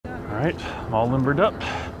right, I'm all limbered up.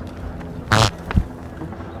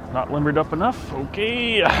 Not limbered up enough.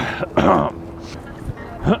 Okay.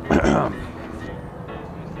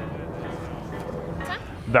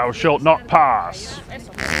 Thou shalt not pass.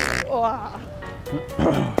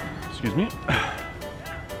 Excuse me.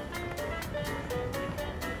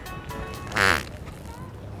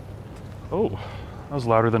 Oh, that was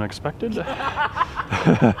louder than expected.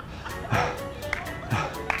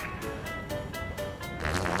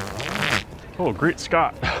 Oh, great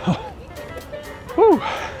Scott. Whew.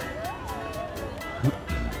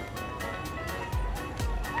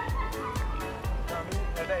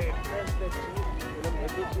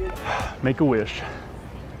 Make a wish.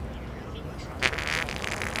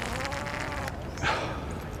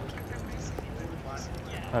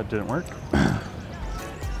 That didn't work.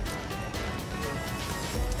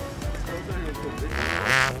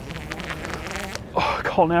 Oh,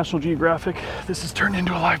 call National Geographic. This has turned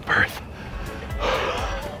into a live birth.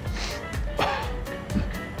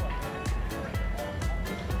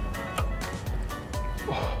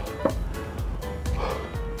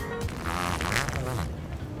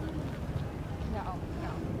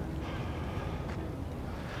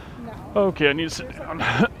 Okay, I need to sit down.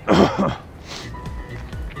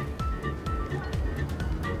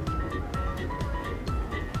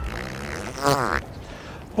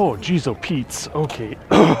 Oh, geez, oh, Pete's. Okay.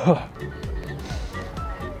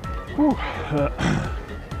 Whew.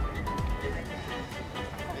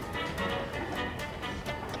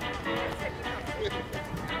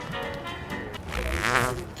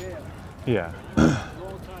 Yeah.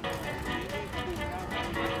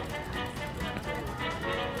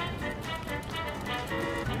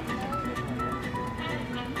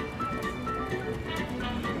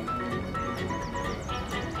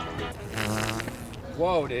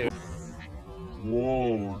 Whoa, dude.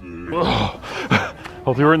 Whoa, dude.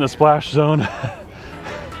 Hopefully we're in the splash zone.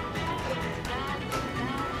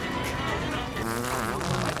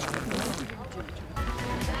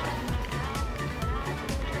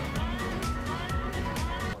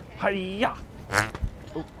 Hiya!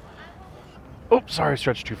 Oh. Oh, sorry, I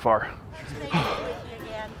stretched too far.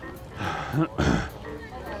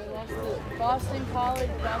 Boston College,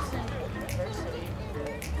 Boston University,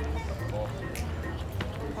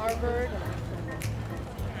 Harvard.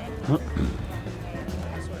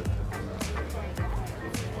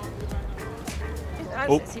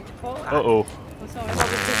 Oh. Uh-oh.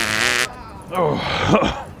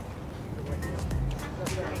 Oh.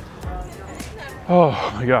 Oh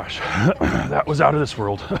my gosh. That was out of this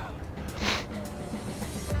world.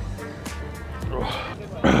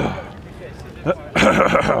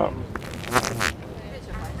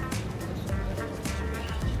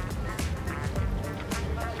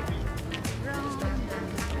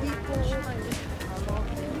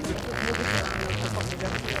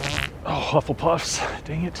 Oh, Hufflepuffs,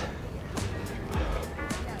 dang it.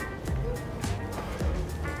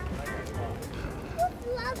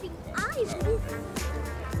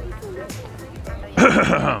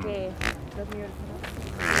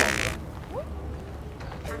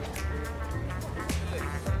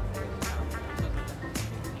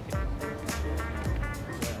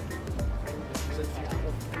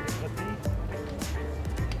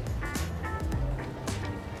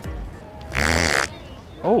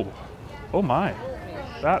 Oh, oh my,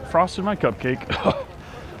 that frosted my cupcake.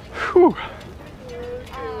 Whew.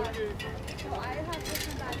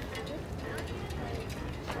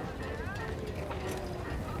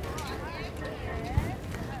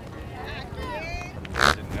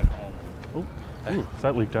 Oh, ooh,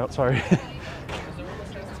 that leaked out, sorry.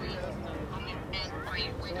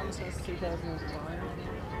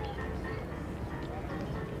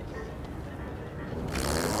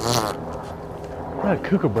 That a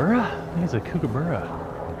kookaburra? I think it's a kookaburra.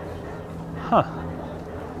 Huh.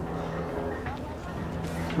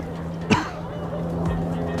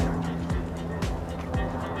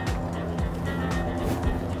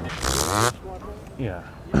 Yeah.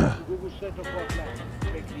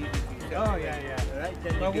 Oh, yeah. Right,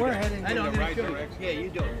 but we're heading in the right direction. Yeah, you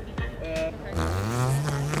do.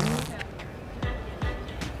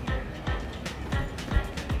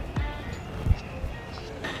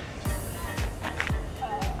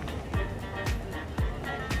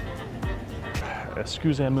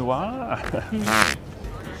 Excusez-moi.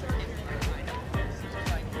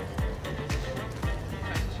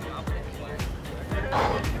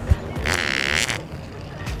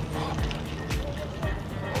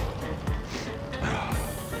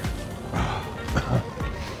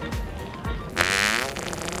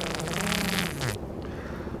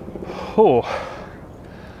 Oh,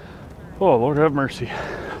 oh, Lord have mercy.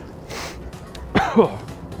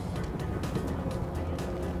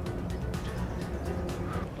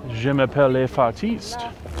 Je m'appelle les Fatiste.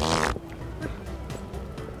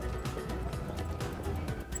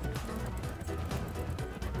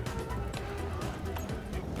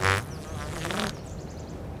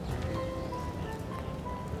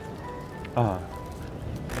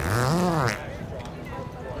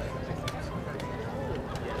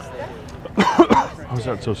 How's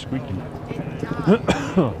that so squeaky?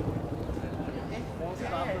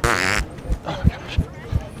 Oh my gosh.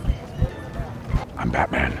 I'm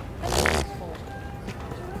Batman.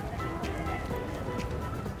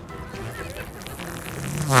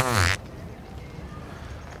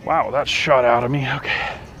 Wow, that shot out of me.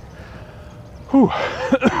 Okay. Whew.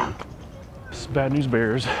 This is bad news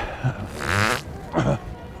bears.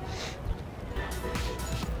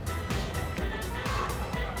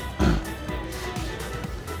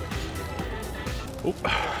 Oh,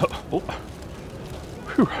 oh.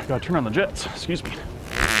 Whew, I gotta turn on the jets. Excuse me.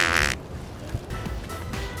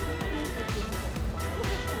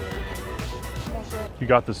 You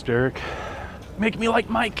got this, Derek. Make me like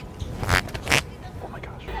Mike. Oh my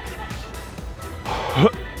gosh.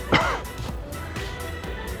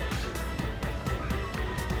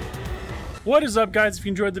 What is up, guys? If you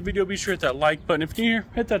enjoyed the video, be sure to hit that like button. If you're new here,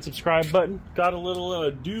 hit that subscribe button. Got a little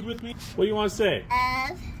dude with me. What do you want to say?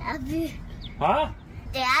 Huh?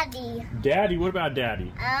 Daddy. Daddy? What about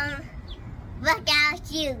Daddy? Look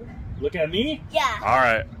at you. Look at me? Yeah. All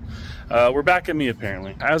right. We're back at me,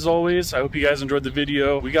 apparently. As always, I hope you guys enjoyed the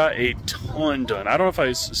video. We got a ton done. I don't know if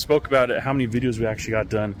I spoke about it, how many videos we actually got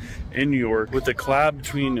done in New York. With the collab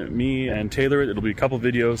between me and Taylor, it'll be a couple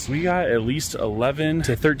videos. We got at least 11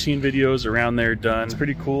 to 13 videos around there done. It's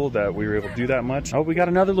pretty cool that we were able to do that much. Oh, we got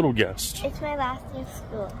another little guest. It's my last day of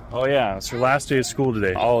school. Oh yeah, it's her last day of school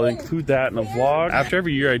today. I'll include that in the vlog. After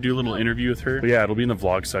every year, I do a little interview with her. But yeah, it'll be in the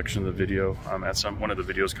vlog section of the video at one of the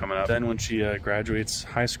videos coming up. Then when she graduates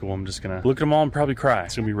high school, I'm just gonna look at them all and probably cry.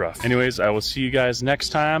 It's gonna be rough. Anyways, I will see you guys next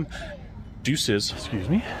time. Deuces. Excuse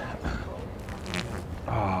me.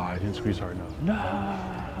 Oh, I didn't squeeze hard enough.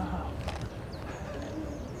 No.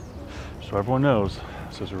 So everyone knows,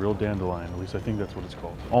 this is a real dandelion. At least I think that's what it's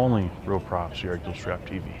called. Only real props here at Gilstrap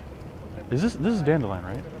TV. This is dandelion,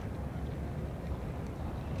 right?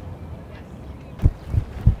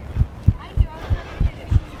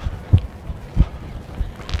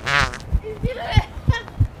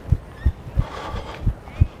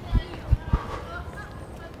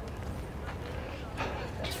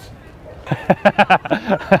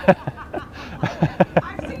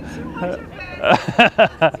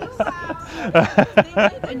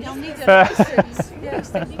 And you'll need to yes,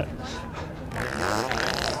 thank you.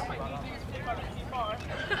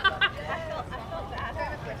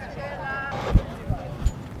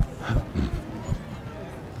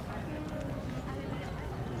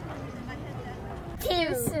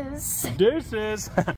 Deuces. Deuces.